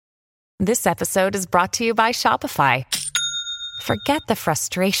This episode is brought to you by Shopify. Forget the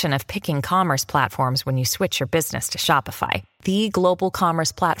frustration of picking commerce platforms when you switch your business to Shopify, the global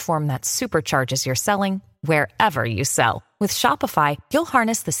commerce platform that supercharges your selling wherever you sell. With Shopify, you'll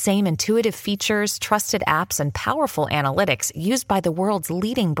harness the same intuitive features, trusted apps, and powerful analytics used by the world's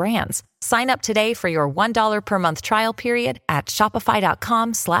leading brands. Sign up today for your $1 per month trial period at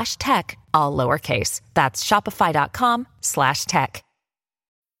shopify.com/tech, all lowercase. That's shopify.com/tech.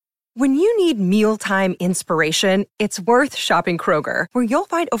 When you need mealtime inspiration, it's worth shopping Kroger, where you'll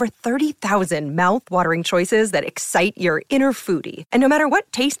find over 30,000 mouth-watering choices that excite your inner foodie. And no matter what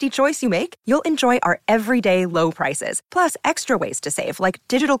tasty choice you make, you'll enjoy our everyday low prices, plus extra ways to save, like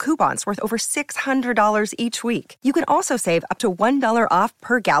digital coupons worth over $600 each week. You can also save up to $1 off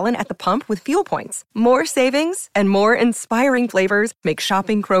per gallon at the pump with fuel points. More savings and more inspiring flavors make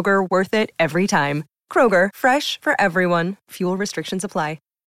shopping Kroger worth it every time. Kroger, fresh for everyone. Fuel restrictions apply.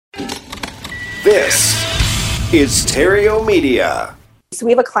 This is Terrio Media. So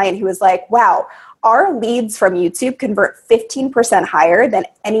we have a client who was like, wow, our leads from YouTube convert 15% higher than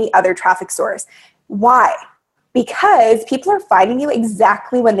any other traffic source. Why? Because people are finding you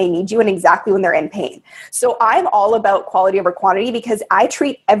exactly when they need you and exactly when they're in pain. So I'm all about quality over quantity because I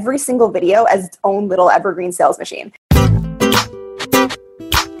treat every single video as its own little evergreen sales machine.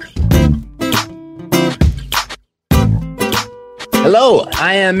 Hello,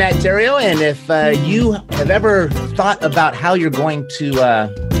 I am Matt Terrio, and if you have ever thought about how you're going to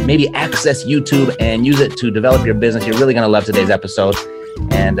maybe access YouTube and use it to develop your business, you're really going to love today's episode.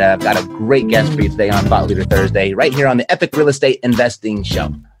 And I've got a great guest for you today on Thought Leader Thursday, right here on the Epic Real Estate Investing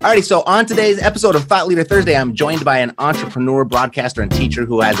Show. Alrighty, so on today's episode of Thought Leader Thursday, I'm joined by an entrepreneur, broadcaster, and teacher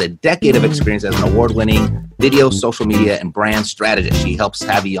who has a decade of experience as an award-winning video, social media, and brand strategist. She helps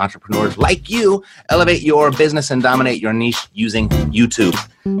savvy entrepreneurs like you elevate your business and dominate your niche using YouTube.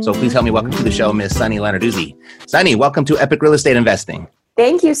 So please help me welcome to the show, Ms. Sunny Lenarduzzi. Sunny, welcome to Epic Real Estate Investing.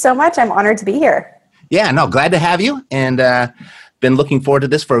 Thank you so much. I'm honored to be here. Yeah, no, glad to have you, and been looking forward to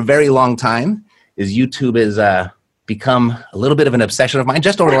this for a very long time. Is YouTube has become a little bit of an obsession of mine.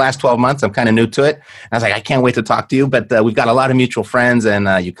 Just over the last 12 months, I'm kind of new to it. I was like, I can't wait to talk to you, but we've got a lot of mutual friends, and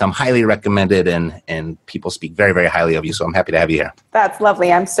you come highly recommended, and people speak very, very highly of you, so I'm happy to have you here. That's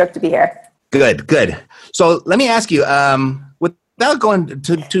lovely. I'm stoked to be here. Good. So let me ask you, without going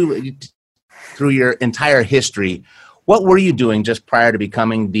through your entire history, what were you doing just prior to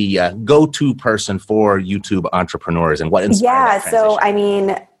becoming the go-to person for YouTube entrepreneurs, and what inspired that transition? So I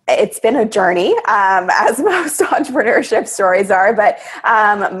mean, it's been a journey, as most entrepreneurship stories are, but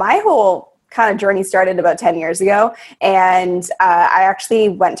my whole kind of journey started about 10 years ago. And I actually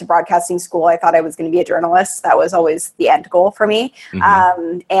went to broadcasting school. I thought I was going to be a journalist. That was always the end goal for me.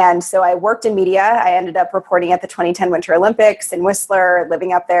 Mm-hmm. And so I worked in media. I ended up reporting at the 2010 Winter Olympics in Whistler,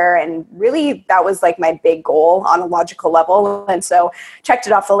 living up there. And really, that was like my big goal on a logical level. And so checked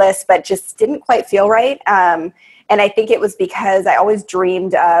it off the list, but just didn't quite feel right. And I think it was because I always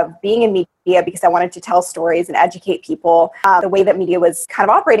dreamed of being in media because I wanted to tell stories and educate people. The way that media was kind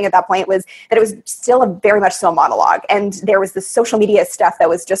of operating at that point was that it was still very much so a monologue. And there was this social media stuff that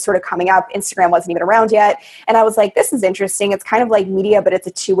was just sort of coming up. Instagram wasn't even around yet. And I was like, this is interesting. It's kind of like media, but it's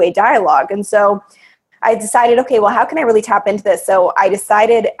a two-way dialogue. And so I decided, okay, well, how can I really tap into this? So I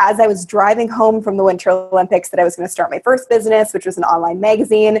decided as I was driving home from the Winter Olympics that I was going to start my first business, which was an online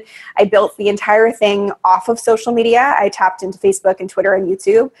magazine. I built the entire thing off of social media. I tapped into Facebook and Twitter and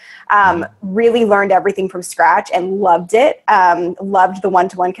YouTube, really learned everything from scratch and loved it. Loved the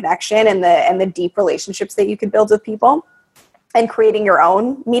one-to-one connection and the deep relationships that you could build with people, and creating your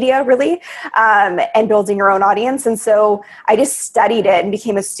own media, really, and building your own audience. And so I just studied it and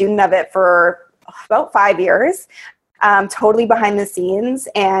became a student of it for about 5 years, totally behind the scenes.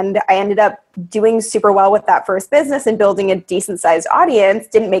 And I ended up doing super well with that first business and building a decent sized audience.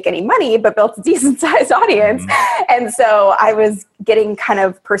 Didn't make any money, but built a decent sized audience. Mm-hmm. And so I was getting kind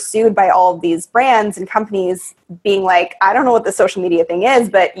of pursued by all of these brands and companies being like, I don't know what the social media thing is,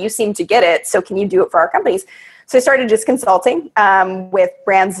 but you seem to get it. So can you do it for our companies? So I started just consulting with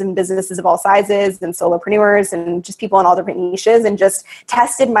brands and businesses of all sizes and solopreneurs and just people in all different niches, and just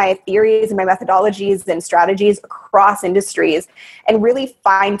tested my theories and my methodologies and strategies across industries and really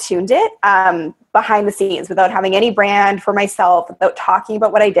fine-tuned it behind the scenes without having any brand for myself, without talking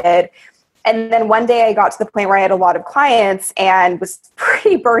about what I did. And then one day I got to the point where I had a lot of clients and was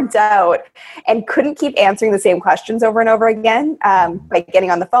pretty burnt out and couldn't keep answering the same questions over and over again by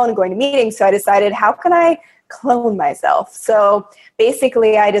getting on the phone and going to meetings. So I decided, how can I clone myself? So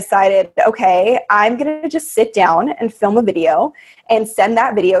basically I decided, okay, I'm going to just sit down and film a video and send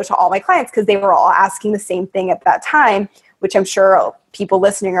that video to all my clients, because they were all asking the same thing at that time. which I'm sure people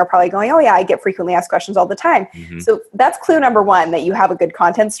listening are probably going, oh yeah, I get frequently asked questions all the time. So that's clue number one, that you have a good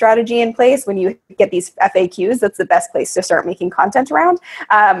content strategy in place. When you get these FAQs, that's the best place to start making content around.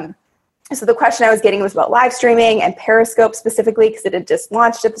 So the question I was getting was about live streaming and Periscope specifically, because it had just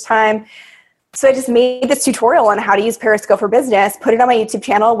launched at the time. So I just made this tutorial on how to use Periscope for business, put it on my YouTube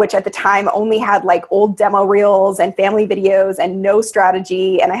channel, which at the time only had like old demo reels and family videos and no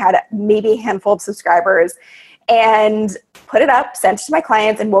strategy. And I had maybe a handful of subscribers, and put it up, sent it to my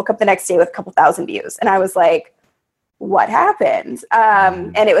clients, and woke up the next day with a couple thousand views. And I was like, what happened?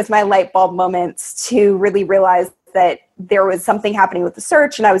 And it was my light bulb moments to really realize that there was something happening with the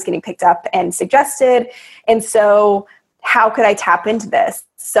search, and I was getting picked up and suggested. And so how could I tap into this?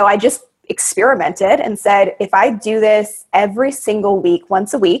 So I just experimented and said, if I do this every single week,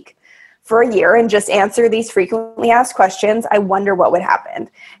 once a week for a year, and just answer these frequently asked questions, I wonder what would happen.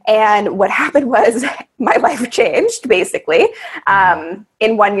 And what happened was my life changed, basically.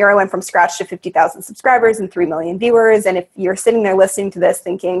 In 1 year, I went from scratch to 50,000 subscribers and 3 million viewers. And if you're sitting there listening to this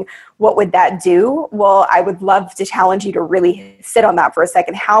thinking, what would that do? Well, I would love to challenge you to really sit on that for a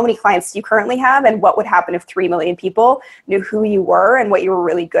second. How many clients do you currently have? And what would happen if 3 million people knew who you were and what you were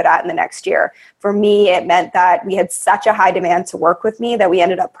really good at in the next year? For me, it meant that we had such a high demand to work with me that we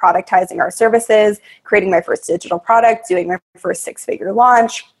ended up productizing our services, creating my first digital product, doing my first 6-figure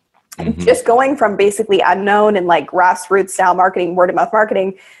launch. Just going from basically unknown and like grassroots style marketing, word of mouth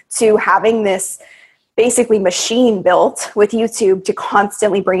marketing, to having this basically machine built with YouTube to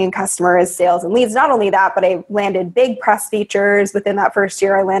constantly bring in customers, sales, and leads. Not only that, but I landed big press features within that first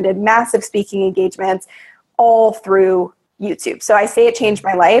year. I landed massive speaking engagements all through YouTube. So I say it changed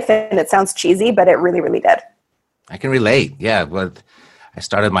my life, and it sounds cheesy, but it really, really did. I can relate. Yeah. Well, I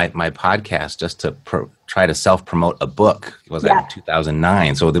started my podcast just to try to self-promote a book. It was in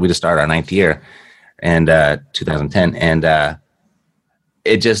 2009. So we just started our 9th year, and 2010. And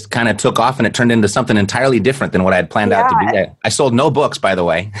it just kind of took off, and it turned into something entirely different than what I had planned out to be. I sold no books, by the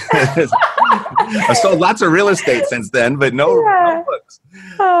way. I sold lots of real estate since then, but no books.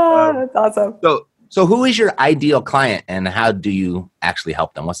 Oh, that's awesome. So who is your ideal client, and how do you actually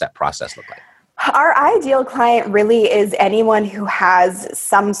help them? What's that process look like? Our ideal client really is anyone who has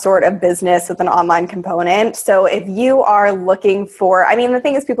some sort of business with an online component. So if you are looking for, I mean, the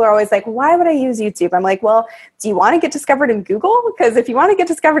thing is, people are always like, why would I use YouTube? I'm like, well, do you want to get discovered in Google? Because if you want to get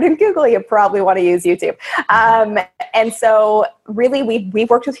discovered in Google, you probably want to use YouTube. And so really, we've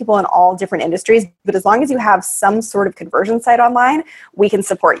worked with people in all different industries, but as long as you have some sort of conversion site online, we can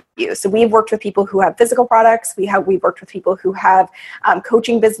support you. So we've worked with people who have physical products. We've worked with people who have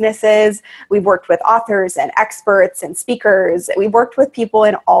coaching businesses. We've worked with authors and experts and speakers. We've worked with people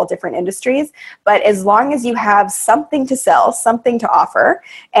in all different industries, but as long as you have something to sell, something to offer,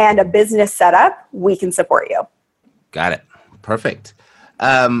 and a business setup, we can support you. Got it. Perfect.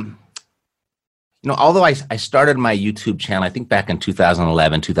 Although I started my YouTube channel, I think back in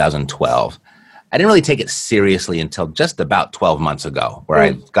 2011, 2012, I didn't really take it seriously until just about 12 months ago, where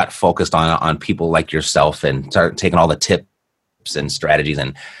I got focused on people like yourself and started taking all the tips and strategies.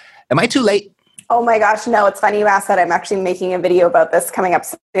 And am I too late? Oh my gosh, no, it's funny you asked that. I'm actually making a video about this coming up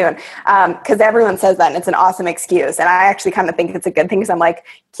soon, because everyone says that, and it's an awesome excuse. And I actually kind of think it's a good thing, because I'm like,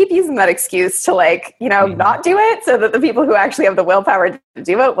 keep using that excuse to not do it, so that the people who actually have the willpower to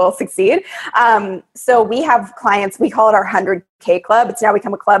do it will succeed. So we have clients, we call it our 100K club. It's now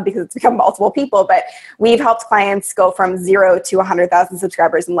become a club because it's become multiple people, but we've helped clients go from 0 to 100,000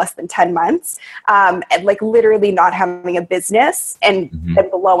 subscribers in less than 10 months, and like literally not having a business and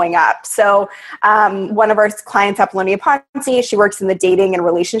blowing up. So one of our clients, Apollonia Ponce, she works in the dating and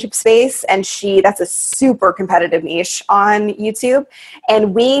relationship space, and that's a super competitive niche on YouTube.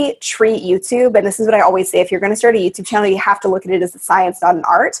 And we treat YouTube, and this is what I always say, if you're going to start a YouTube channel, you have to look at it as a science, not an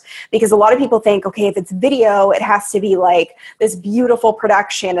art, because a lot of people think, okay, if it's video, it has to be like this beautiful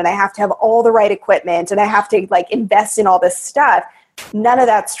production, and I have to have all the right equipment, and I have to like invest in all this stuff. None of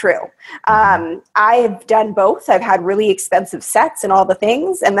that's true. I've done both. I've had really expensive sets and all the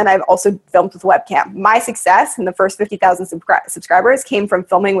things, and then I've also filmed with webcam. My success in the first 50,000 subscribers came from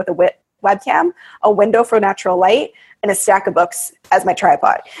filming with a webcam, a window for natural light, and a stack of books as my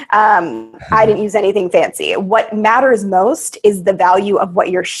tripod. I didn't use anything fancy. What matters most is the value of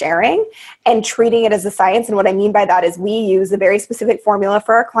what you're sharing and treating it as a science. And what I mean by that is we use a very specific formula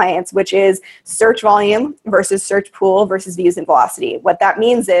for our clients, which is search volume versus search pool versus views and velocity. What that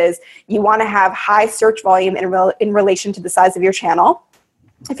means is you want to have high search volume in relation to the size of your channel.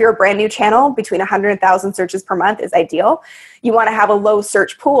 If you're a brand new channel, between 100 and 1,000 searches per month is ideal. You want to have a low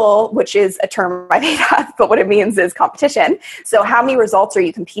search pool, which is a term I made up, but what it means is competition. So how many results are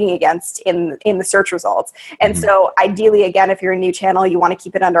you competing against in the search results? And so ideally, again, if you're a new channel, you want to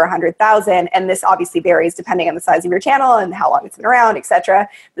keep it under 100,000. And this obviously varies depending on the size of your channel and how long it's been around, etc.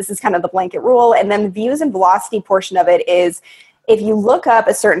 This is kind of the blanket rule. And then the views and velocity portion of it is, if you look up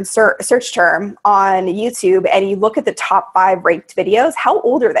a certain search term on YouTube and you look at the top 5 ranked videos, how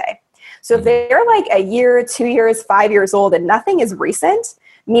old are they? So if they're like a year, 2 years, 5 years old and nothing is recent,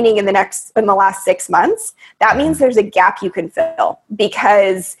 meaning in the last 6 months, that means there's a gap you can fill,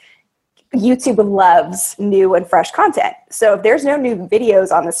 because YouTube loves new and fresh content. So if there's no new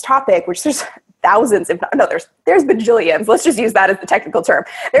videos on this topic, which there's thousands, if not, no, there's bajillions. Let's just use that as the technical term.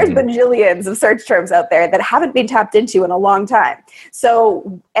 There's bajillions of search terms out there that haven't been tapped into in a long time.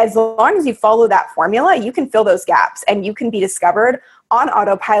 So as long as you follow that formula, you can fill those gaps and you can be discovered on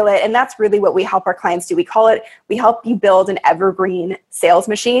autopilot. And that's really what we help our clients do. We help you build an evergreen sales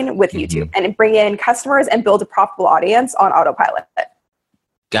machine with YouTube and bring in customers and build a profitable audience on autopilot.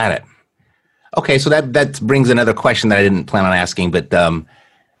 Got it. Okay, so that brings another question that I didn't plan on asking, but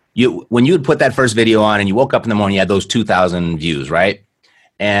when you would put that first video on and you woke up in the morning, you had those 2,000 views, right?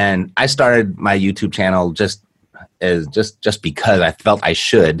 And I started my YouTube channel just because I felt I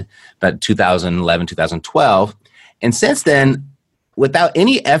should, about 2011, 2012. And since then, without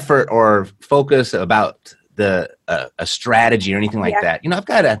any effort or focus about a strategy or anything like that, I've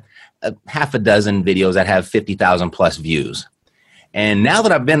got a half a dozen videos that have 50,000 plus views. And now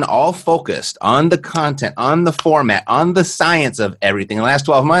that I've been all focused on the content, on the format, on the science of everything in the last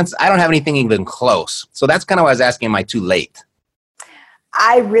 12 months, I don't have anything even close. So that's kind of why I was asking, am I too late?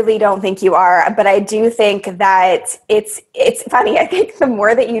 I really don't think you are, but I do think that it's funny. I think the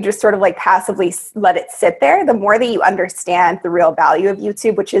more that you just sort of like passively let it sit there, the more that you understand the real value of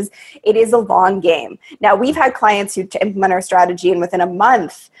YouTube, which is, it is a long game. Now, we've had clients who implement our strategy and within a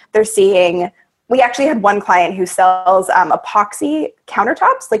month, they're seeing. We actually had one client who sells epoxy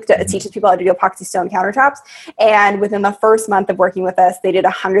countertops, teaches people how to do epoxy stone countertops. And within the first month of working with us, they did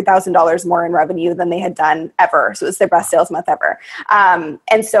 $100,000 more in revenue than they had done ever. So it was their best sales month ever.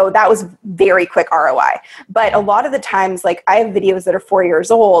 And so that was very quick ROI. But a lot of the times, like I have videos that are 4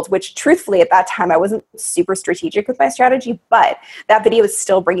 years old, which truthfully at that time, I wasn't super strategic with my strategy, but that video is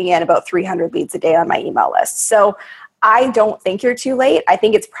still bringing in about 300 leads a day on my email list. So I don't think you're too late. I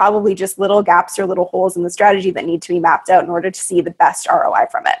think it's probably just little gaps or little holes in the strategy that need to be mapped out in order to see the best ROI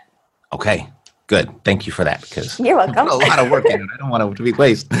from it. Okay, good. Thank you for that, because you're welcome. A lot of work in it. I don't want it to be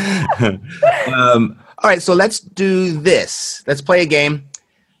wasted. All right, so let's do this. Let's play a game.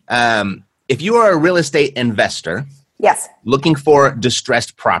 If you are a real estate investor, yes, looking for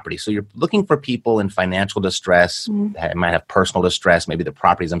distressed property. So you're looking for people in financial distress, that might have personal distress, maybe the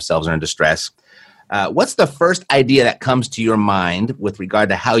properties themselves are in distress. What's the first idea that comes to your mind with regard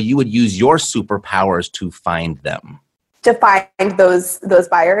to how you would use your superpowers to find them? To find those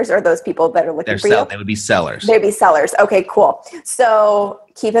buyers or those people that are looking for you? They would be sellers. They'd be sellers. Okay, cool. So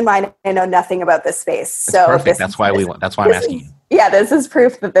keep in mind, I know nothing about this space. That's perfect. That's why I'm asking you. Yeah, this is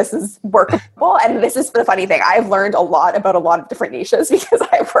proof that this is workable. And this is the funny thing. I've learned a lot about a lot of different niches because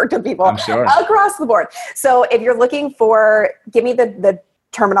I've worked with people across the board. So if you're looking for, give me the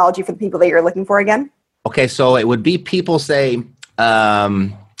terminology for the people that you're looking for again. Okay, so it would be people, say, that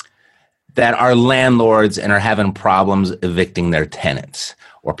are landlords and are having problems evicting their tenants,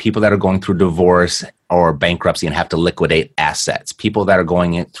 or people that are going through divorce or bankruptcy and have to liquidate assets, people that are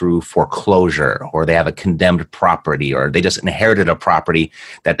going through foreclosure, or they have a condemned property, or they just inherited a property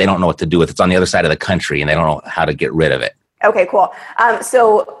that they don't know what to do with. It's on the other side of the country and they don't know how to get rid of it. Okay, cool.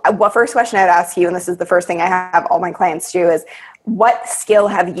 So what first question I'd ask you, and this is the first thing I have all my clients do, is what skill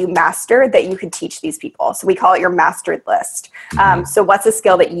have you mastered that you could teach these people? So we call it your mastered list. So what's a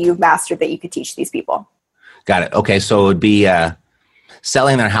skill that you've mastered that you could teach these people? Got it. Okay, so it would be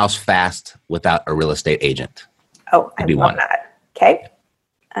selling their house fast without a real estate agent. Oh, I love that. Okay.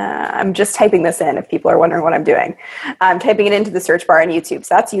 I'm just typing this in if people are wondering what I'm doing. I'm typing it into the search bar on YouTube.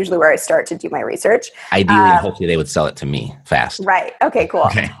 So that's usually where I start to do my research. Ideally, hopefully they would sell it to me fast. Right. Okay, cool.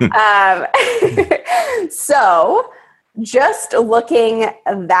 Okay. So just looking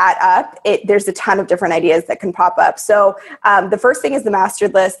that up, there's a ton of different ideas that can pop up. So the first thing is the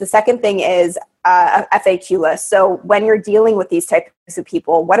mastered list. The second thing is a FAQ list. So when you're dealing with these types of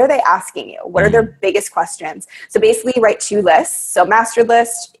people, what are they asking you? What are their biggest questions? So basically you write 2 lists. So mastered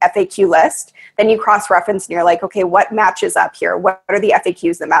list, FAQ list. Then you cross-reference and you're like, okay, what matches up here? What are the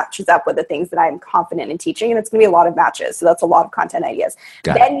FAQs that matches up with the things that I'm confident in teaching? And it's going to be a lot of matches. So that's a lot of content ideas.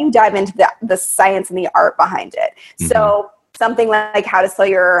 Then you dive into the science and the art behind it. So something like how to sell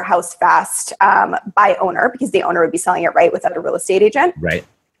your house fast by owner, because the owner would be selling it right without a real estate agent. Right.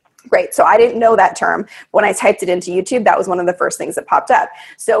 Great. So I didn't know that term. When I typed it into YouTube, that was one of the first things that popped up.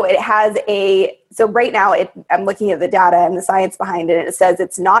 So it has so right now I'm looking at the data and the science behind it. And it says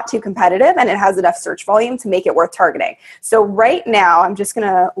it's not too competitive and it has enough search volume to make it worth targeting. So right now, I'm just going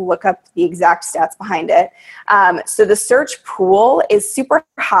to look up the exact stats behind it. So the search pool is super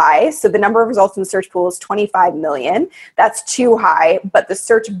high. So the number of results in the search pool is 25 million. That's too high, but the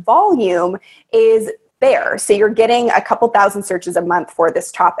search volume is there. So you're getting a couple thousand searches a month for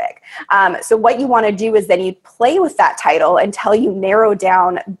this topic. So what you want to do is then you play with that title until you narrow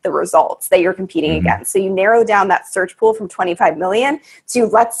down the results that you're competing against. So you narrow down that search pool from 25 million to,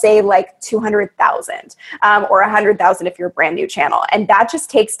 let's say, like 200,000 or 100,000 if you're a brand new channel. And that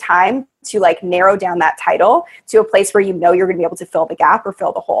just takes time to like narrow down that title to a place where you know you're going to be able to fill the gap or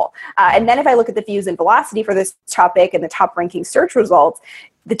fill the hole. And then if I look at the views and velocity for this topic and the top ranking search results,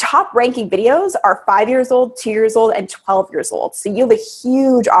 the top ranking videos are 5 years old, 2 years old, and 12 years old. So you have a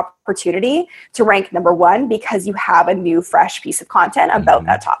huge opportunity to rank number one because you have a new, fresh piece of content about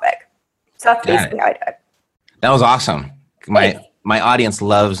that topic. So that's basically how I do it. That was awesome. My audience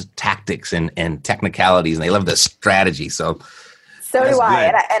loves tactics and technicalities, and they love the strategy. So do I.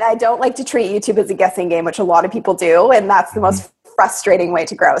 And I don't like to treat YouTube as a guessing game, which a lot of people do. And that's the most frustrating way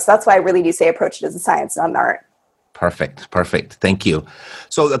to grow. So that's why I really do say approach it as a science, not an art. Perfect. Thank you.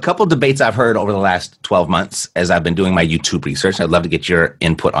 So a couple of debates I've heard over the last 12 months as I've been doing my YouTube research. I'd love to get your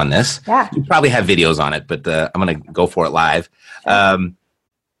input on this. Yeah. You probably have videos on it, but I'm going to go for it live.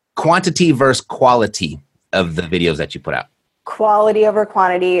 Quantity versus quality of the videos that you put out. Quality over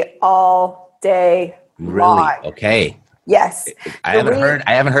quantity all day long. Really? Okay. Yes. I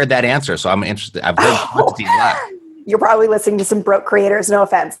haven't heard that answer, so I'm interested. I've heard quantity a lot. You're probably listening to some broke creators, no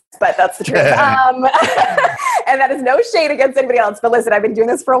offense, but that's the truth. And that is no shade against anybody else. But listen, I've been doing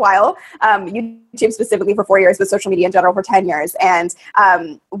this for a while, YouTube specifically for 4 years, but social media in general for 10 years. And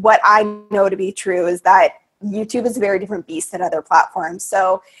what I know to be true is that YouTube is a very different beast than other platforms.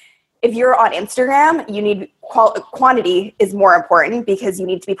 So if you're on Instagram, you need quantity is more important because you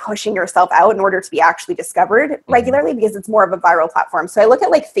need to be pushing yourself out in order to be actually discovered regularly because it's more of a viral platform. So I look at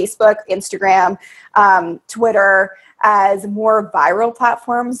like Facebook, Instagram, Twitter as more viral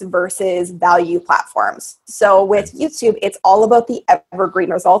platforms versus value platforms. So with YouTube, it's all about the evergreen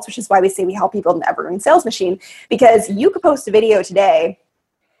results, which is why we say we help people build an evergreen sales machine, because you could post a video today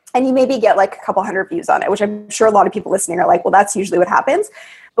and you maybe get like a couple hundred views on it, which I'm sure a lot of people listening are like, well, that's usually what happens.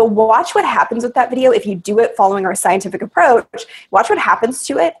 But watch what happens with that video if you do it following our scientific approach. Watch what happens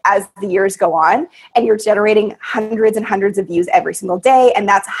to it as the years go on, and you're generating hundreds and hundreds of views every single day, and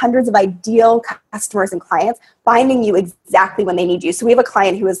that's hundreds of ideal customers and clients finding you exactly when they need you. So we have a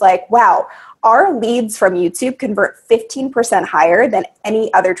client who is like, wow, our leads from YouTube convert 15% higher than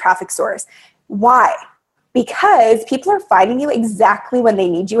any other traffic source. Why? Because people are finding you exactly when they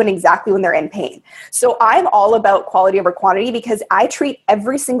need you and exactly when they're in pain. So I'm all about quality over quantity because I treat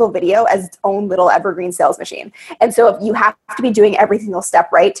every single video as its own little evergreen sales machine. And so if you have to be doing every single step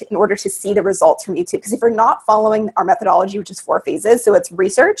right in order to see the results from YouTube. Because if you're not following our methodology, which is 4 phases, so it's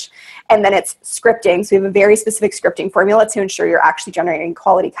research and then it's scripting. So we have a very specific scripting formula to ensure you're actually generating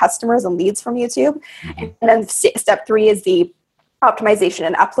quality customers and leads from YouTube. And then step 3 is the optimization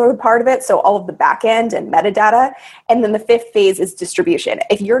and upload part of it, so all of the back end and metadata. And then the 5th phase is distribution.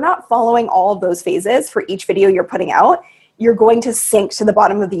 If you're not following all of those phases for each video you're putting out, you're going to sink to the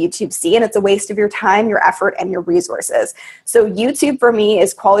bottom of the YouTube sea, and it's a waste of your time, your effort, and your resources. So YouTube for me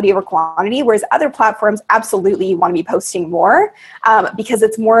is quality over quantity, whereas other platforms, absolutely you want to be posting more because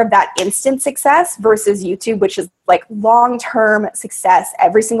it's more of that instant success versus YouTube, which is like long-term success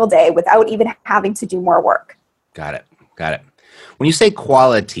every single day without even having to do more work. Got it. When you say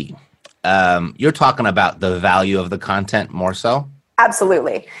quality, you're talking about the value of the content more so?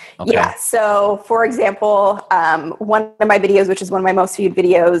 Absolutely. Okay. Yeah. So for example, one of my videos, which is one of my most viewed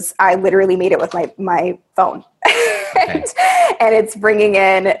videos, I literally made it with my phone. Okay. And it's bringing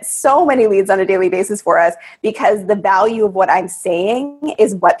in so many leads on a daily basis for us because the value of what I'm saying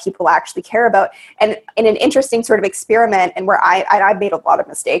is what people actually care about. And in an interesting sort of experiment, and where I made a lot of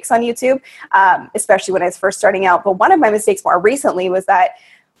mistakes on YouTube, especially when I was first starting out. But one of my mistakes more recently was that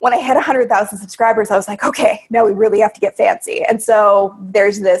when I hit 100,000 subscribers, I was like, okay, now we really have to get fancy. And so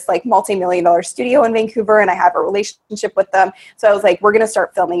there's this like multi-million-dollar studio in Vancouver, and I have a relationship with them. So I was like, we're going to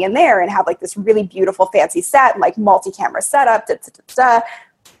start filming in there and have like this really beautiful fancy set and like multi-camera setup.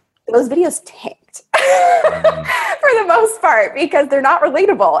 Those videos tanked for the most part because they're not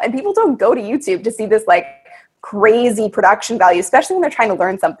relatable, and people don't go to YouTube to see this like crazy production value, especially when they're trying to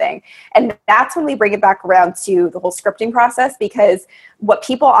learn something. And that's when we bring it back around to the whole scripting process, because what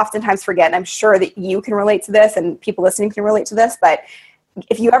people oftentimes forget, and I'm sure that you can relate to this and people listening can relate to this, but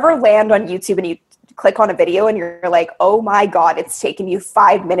if you ever land on YouTube and you click on a video and you're like, oh my God, it's taken you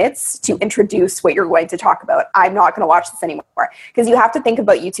 5 minutes to introduce what you're going to talk about, I'm not going to watch this anymore. Because you have to think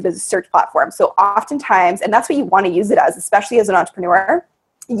about YouTube as a search platform. So oftentimes, and that's what you want to use it as, especially as an entrepreneur,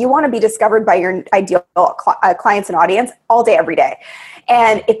 you want to be discovered by your ideal clients and audience all day, every day.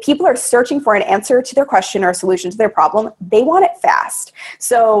 And if people are searching for an answer to their question or a solution to their problem, they want it fast.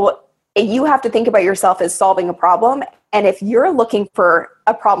 So you have to think about yourself as solving a problem. And if you're looking for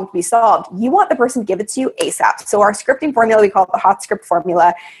a problem to be solved, you want the person to give it to you ASAP. So our scripting formula, we call it the hot script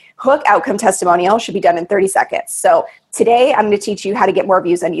formula. Hook, outcome, testimonial should be done in 30 seconds. So today I'm going to teach you how to get more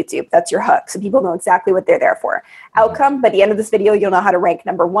views on YouTube. That's your hook. So people know exactly what they're there for. Outcome, by the end of this video, you'll know how to rank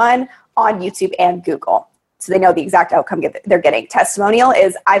 #1 on YouTube and Google. So they know the exact outcome they're getting. Testimonial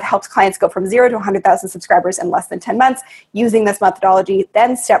is I've helped clients go from 0 to 100,000 subscribers in less than 10 months using this methodology.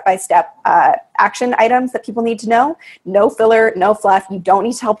 Then step-by-step action items that people need to know. No filler, no fluff. You don't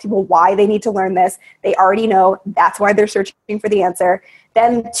need to tell people why they need to learn this. They already know. That's why they're searching for the answer.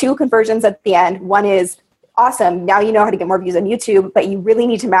 Then 2 conversions at the end. One is, awesome, now you know how to get more views on YouTube, but you really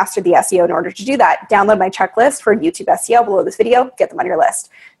need to master the SEO in order to do that. Download my checklist for YouTube SEO below this video. Get them on your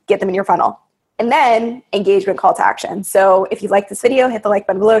list. Get them in your funnel. And then engagement, call to action. So if you like this video, hit the like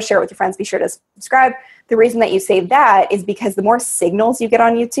button below, share it with your friends, be sure to subscribe. The reason that you save that is because the more signals you get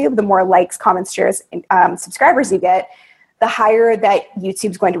on YouTube, the more likes, comments, shares, subscribers you get, the higher that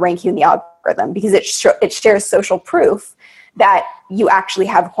YouTube's going to rank you in the algorithm, because it shares social proof that you actually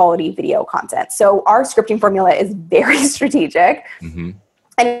have quality video content. So our scripting formula is very strategic. Mm-hmm.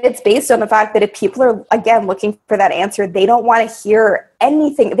 And it's based on the fact that if people are, again, looking for that answer, they don't want to hear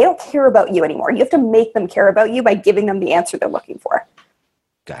anything. They don't care about you anymore. You have to make them care about you by giving them the answer they're looking for.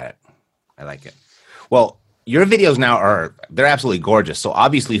 Got it. I like it. Well, your videos now they're absolutely gorgeous. So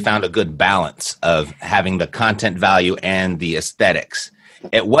obviously you found a good balance of having the content value and the aesthetics.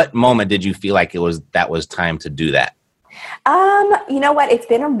 At what moment did you feel like that was time to do that? You know what? It's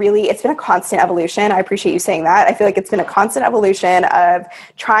been a constant evolution. I appreciate you saying that. I feel like it's been a constant evolution of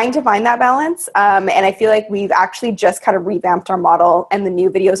trying to find that balance. And I feel like we've actually just kind of revamped our model, and the new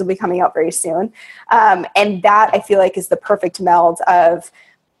videos will be coming out very soon. And that I feel like is the perfect meld of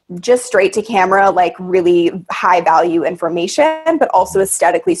just straight to camera, like really high value information, but also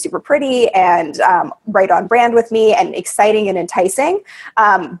aesthetically super pretty and right on brand with me and exciting and enticing,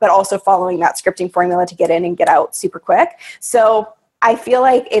 but also following that scripting formula to get in and get out super quick. So I feel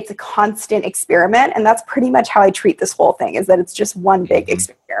like it's a constant experiment, and that's pretty much how I treat this whole thing, is that it's just one big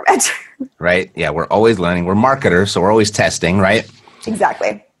experiment. Right. Yeah. We're always learning. We're marketers, so we're always testing, right?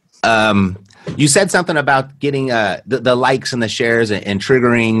 Exactly. You said something about getting the likes and the shares and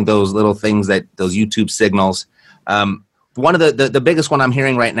triggering those little things, those YouTube signals. One of the biggest one I'm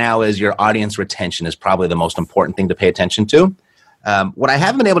hearing right now is your audience retention is probably the most important thing to pay attention to. What I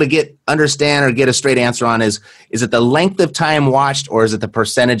haven't been able to understand or get a straight answer on is it the length of time watched, or is it the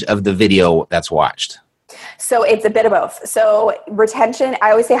percentage of the video that's watched? So it's a bit of both. So retention,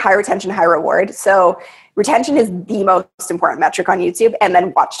 I always say high retention, high reward. So retention is the most important metric on YouTube, and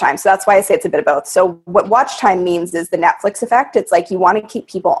then watch time. So that's why I say it's a bit of both. So what watch time means is the Netflix effect. It's like you want to keep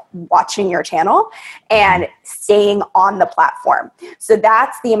people watching your channel and staying on the platform. So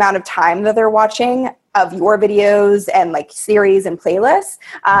that's the amount of time that they're watching of your videos and like series and playlists.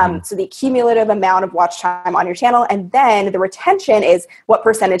 So the cumulative amount of watch time on your channel. And then the retention is what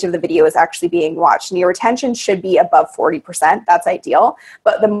percentage of the video is actually being watched. And your retention should be above 40%. That's ideal.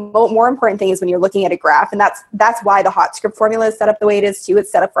 But the more important thing is when you're looking at a graph, and that's why the hot script formula is set up the way it is too.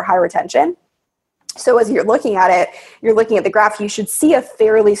 It's set up for high retention. So as you're looking at it, you're looking at the graph, you should see a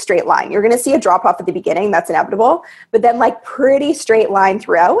fairly straight line. You're going to see a drop off at the beginning. That's inevitable. But then like pretty straight line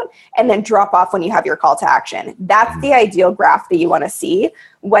throughout, and then drop off when you have your call to action. That's the ideal graph that you want to see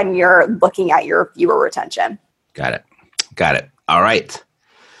when you're looking at your viewer retention. Got it. All right.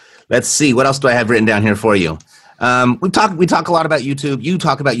 Let's see. What else do I have written down here for you? We talk a lot about YouTube. You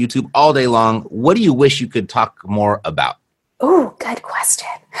talk about YouTube all day long. What do you wish you could talk more about? Oh, good question.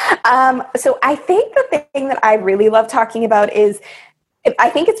 So I think the thing that I really love talking about is, I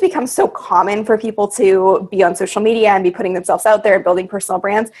think it's become so common for people to be on social media and be putting themselves out there and building personal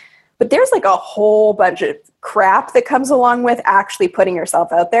brands. But there's like a whole bunch of crap that comes along with actually putting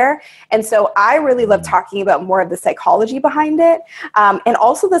yourself out there. And so I really love talking about more of the psychology behind it, and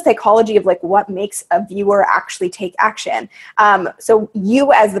also the psychology of like what makes a viewer actually take action. So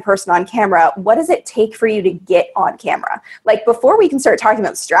you as the person on camera, what does it take for you to get on camera? Like before we can start talking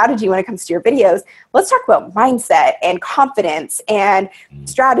about strategy when it comes to your videos, let's talk about mindset and confidence and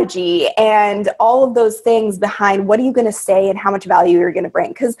strategy and all of those things behind what are you going to say and how much value you're going to bring.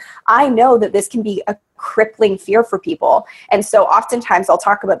 Because I know that this can be a crippling fear for people. And so oftentimes I'll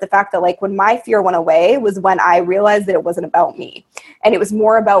talk about the fact that like when my fear went away was when I realized that it wasn't about me. And it was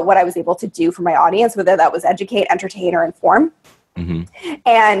more about what I was able to do for my audience, whether that was educate, entertain, or inform. Mm-hmm.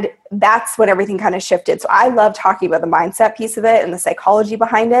 And that's when everything kind of shifted. So I love talking about the mindset piece of it and the psychology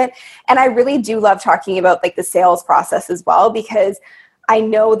behind it. And I really do love talking about like the sales process as well, because I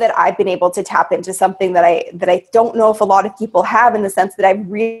know that I've been able to tap into something that I don't know if a lot of people have, in the sense that I've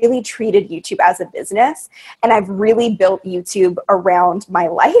really treated YouTube as a business, and I've really built YouTube around my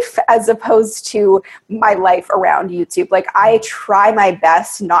life as opposed to my life around YouTube. Like I try my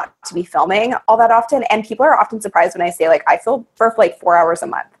best not to be filming all that often, and people are often surprised when I say like I film for like 4 hours a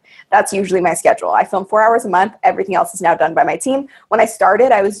month. That's usually my schedule. I film 4 hours a month. Everything else is now done by my team. When I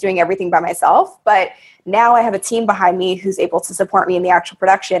started, I was doing everything by myself, but now I have a team behind me who's able to support me in the actual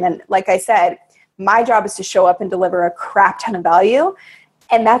production. And like I said, my job is to show up and deliver a crap ton of value.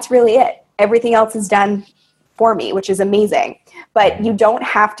 And that's really it. Everything else is done for me, which is amazing. But you don't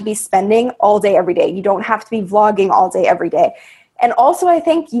have to be spending all day, every day. You don't have to be vlogging all day, every day. And also, I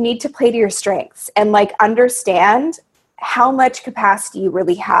think you need to play to your strengths and like understand how much capacity you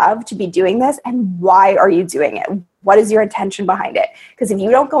really have to be doing this and why are you doing it? What is your intention behind it? Because if you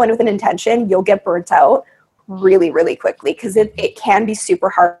don't go in with an intention, you'll get burnt out really, really quickly, because it can be super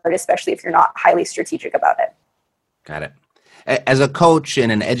hard, especially if you're not highly strategic about it. Got it. As a coach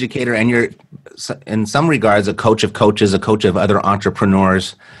and an educator, and you're in some regards a coach of coaches, a coach of other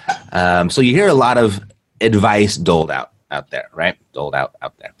entrepreneurs. So you hear a lot of advice doled out there, right? Doled out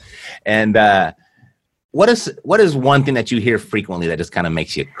there. And what is one thing that you hear frequently that just kind of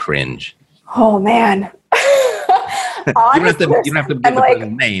makes you cringe? Oh man. You don't have to give the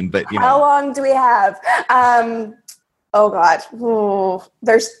person's name, but you know. How long do we have? Oh God. Ooh.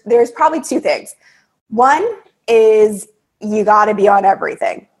 There's probably two things. One is you got to be on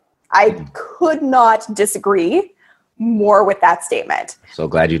everything. I could not disagree more with that statement. So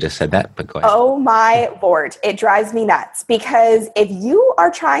glad you just said that, but go ahead. Oh my Lord. It drives me nuts, because if you are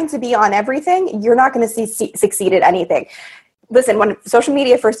trying to be on everything, you're not going to succeed at anything. Listen, when social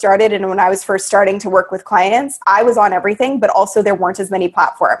media first started and when I was first starting to work with clients, I was on everything, but also there weren't as many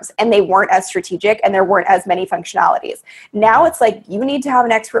platforms and they weren't as strategic and there weren't as many functionalities. Now it's like you need to have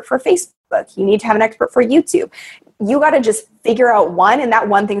an expert for Facebook. You need to have an expert for YouTube. You got to just figure out one, and that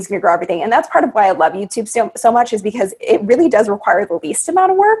one thing's going to grow everything. And that's part, why I love YouTube so much, is because it really does require the least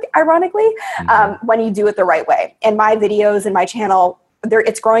amount of work, ironically, when you do it the right way. And my videos and my channel,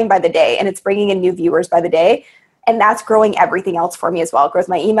 it's growing by the day, and it's bringing in new viewers by the day. And that's growing everything else for me as well. It grows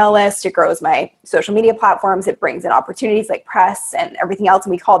my email list. It grows my social media platforms. It brings in opportunities like press and everything else.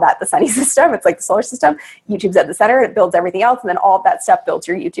 And we call that the Sunny system. It's like the solar system. YouTube's at the center. It builds everything else. And then all of that stuff builds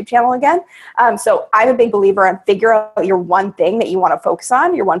your YouTube channel again. So I'm a big believer in figure out your one thing that you want to focus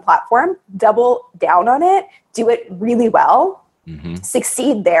on, your one platform, double down on it, do it really well,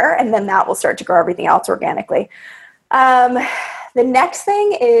 succeed there. And then that will start to grow everything else organically. The next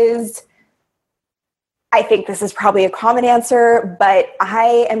thing is, I think this is probably a common answer, but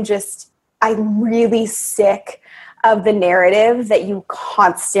I'm really sick of the narrative that you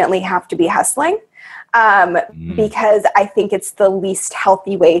constantly have to be hustling, because I think it's the least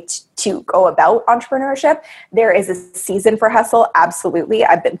healthy way to go about entrepreneurship. There is a season for hustle. Absolutely.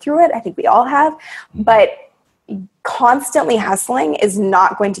 I've been through it. I think we all have, but constantly hustling is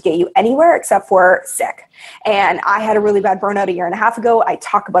not going to get you anywhere except for sick. And I had a really bad burnout 1.5 years ago. I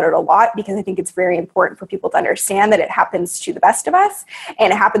talk about it a lot because I think it's very important for people to understand that it happens to the best of us.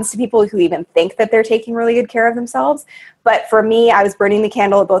 And it happens to people who even think that they're taking really good care of themselves. But for me, I was burning the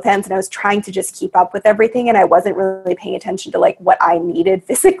candle at both ends, and I was trying to just keep up with everything. And I wasn't really paying attention to like what I needed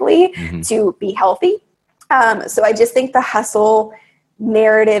physically to be healthy. So I just think the hustle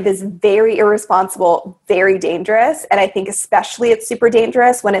narrative is very irresponsible, very dangerous. And I think especially it's super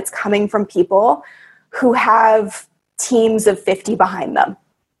dangerous when it's coming from people who have teams of 50 behind them.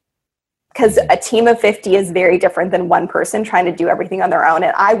 Because a team of 50 is very different than one person trying to do everything on their own.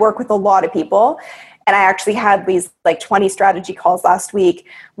 And I work with a lot of people. And I actually had these like 20 strategy calls last week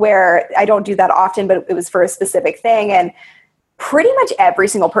where I don't do that often, but it was for a specific thing. And pretty much every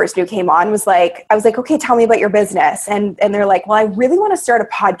single person who came on was like, I was like, okay, tell me about your business. And they're like, well, I really want to start a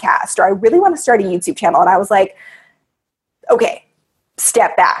podcast, or I really want to start a YouTube channel. And I was like, okay,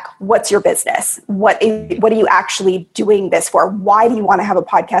 step back. What's your business? What are you actually doing this for? Why do you want to have a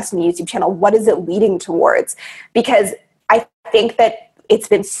podcast and a YouTube channel? What is it leading towards? Because I think that it's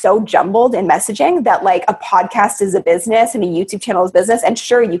been so jumbled in messaging that like a podcast is a business and a YouTube channel is business. And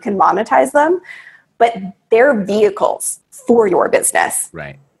sure, you can monetize them, but they're vehicles for your business.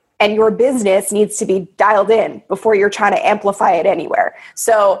 Right. And your business needs to be dialed in before you're trying to amplify it anywhere.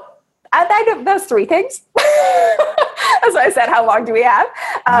 So I know those three things. That's why I said, how long do we have?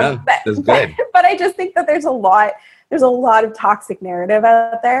 No, that's good. But I just think that there's a lot of toxic narrative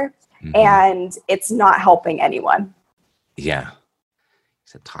out there, and it's not helping anyone. Yeah.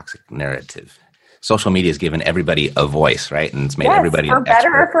 It's a toxic narrative. Social media has given everybody a voice, right? And it's made everybody for an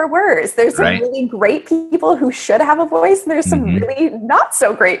better expert. or for worse. There's some really great people who should have a voice, and there's some really not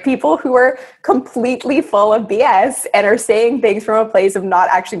so great people who are completely full of BS and are saying things from a place of not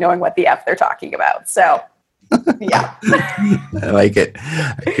actually knowing what the F they're talking about. So, yeah. I like it.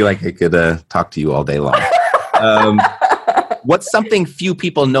 I feel like I could talk to you all day long. What's something few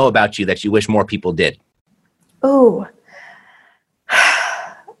people know about you that you wish more people did? Ooh.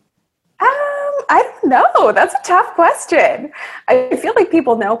 I don't know. That's a tough question. I feel like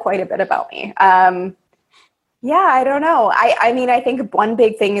people know quite a bit about me. Yeah, I don't know. I mean, I think one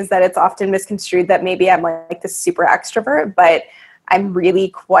big thing is that it's often misconstrued that maybe I'm like this super extrovert, but I'm really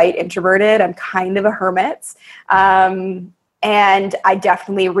quite introverted. I'm kind of a hermit. And I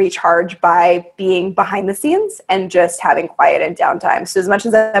definitely recharge by being behind the scenes and just having quiet and downtime. So as much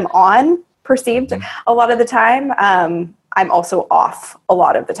as I'm on perceived a lot of the time, I'm also off a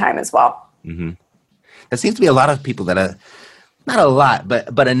lot of the time as well. Mm-hmm. There seems to be a lot of people that are, not a lot,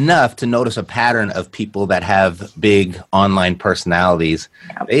 but enough to notice a pattern of people that have big online personalities.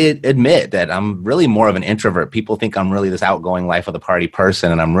 Yep. They admit that I'm really more of an introvert. People think I'm really this outgoing life of the party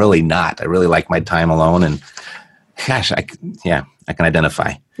person, and I'm really not. I really like my time alone, and gosh, I can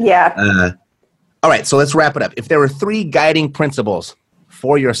identify. Yeah. All right, so let's wrap it up. If there were 3 guiding principles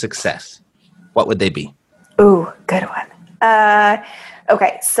for your success, what would they be? Ooh, good one.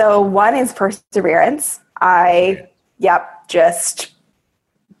 Okay, so one is perseverance. Just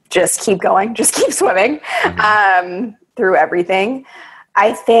keep going, just keep swimming through everything.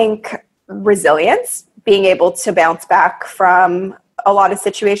 I think resilience, being able to bounce back from a lot of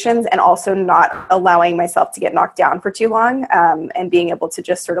situations and also not allowing myself to get knocked down for too long, and being able to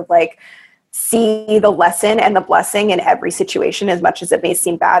just sort of like see the lesson and the blessing in every situation as much as it may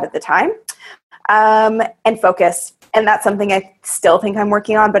seem bad at the time. And focus. And that's something I still think I'm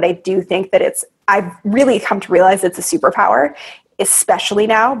working on, but I do think that I've really come to realize it's a superpower, especially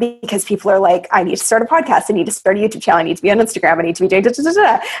now because people are like, I need to start a podcast. I need to start a YouTube channel. I need to be on Instagram. I need to be doing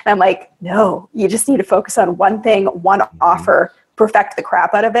da-da-da-da. And I'm like, no, you just need to focus on one thing, one offer, perfect the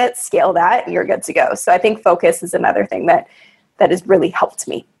crap out of it, scale that, and you're good to go. So I think focus is another thing that has really helped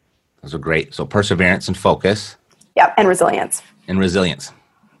me. Those are great. So perseverance and focus. Yeah, and resilience.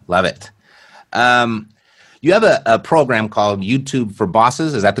 Love it. You have a program called YouTube for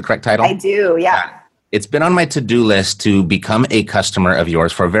Bosses. Is that the correct title? I do, yeah. It's been on my to-do list to become a customer of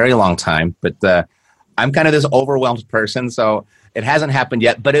yours for a very long time, but I'm kind of this overwhelmed person, so it hasn't happened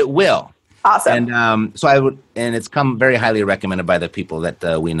yet, but it will. Awesome. And and it's come very highly recommended by the people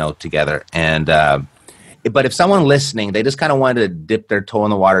that we know together. And but if someone listening, they just kind of wanted to dip their toe in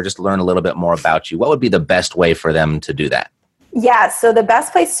the water, just learn a little bit more about you, what would be the best way for them to do that? Yeah, so the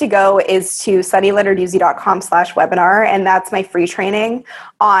best place to go is to sunnylenarduzzi.com/webinar, and that's my free training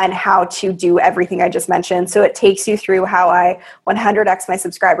on how to do everything I just mentioned. So it takes you through how I 100x my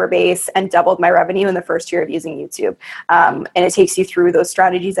subscriber base and doubled my revenue in the first year of using YouTube. And it takes you through those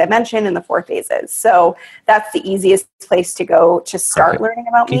strategies I mentioned in the 4 phases. So that's the easiest place to go to start learning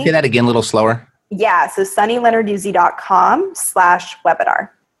about me. Can you say that again a little slower? Yeah, so sunnylenarduzzi.com/webinar.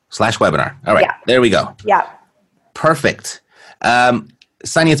 /webinar. All right, There we go. Yeah. Perfect.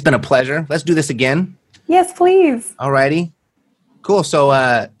 Sunny, it's been a pleasure. Let's do this again. Yes, please. All righty. Cool.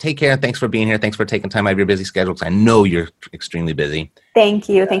 So take care. Thanks for being here. Thanks for taking time out of your busy schedule, because I know you're extremely busy. Thank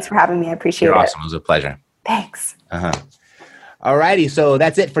you. Thanks for having me. I appreciate it. You're awesome. It was a pleasure. Thanks. All righty. So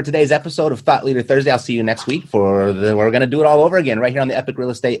that's it for today's episode of Thought Leader Thursday. I'll see you next week we're going to do it all over again right here on the Epic Real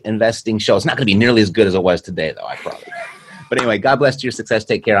Estate Investing Show. It's not going to be nearly as good as it was today, though, I promise. But anyway, God bless your success.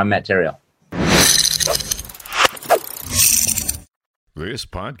 Take care. I'm Matt Theriault. This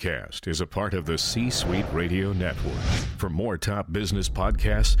podcast is a part of the C-Suite Radio Network. For more top business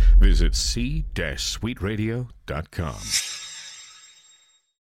podcasts, visit c-suiteradio.com.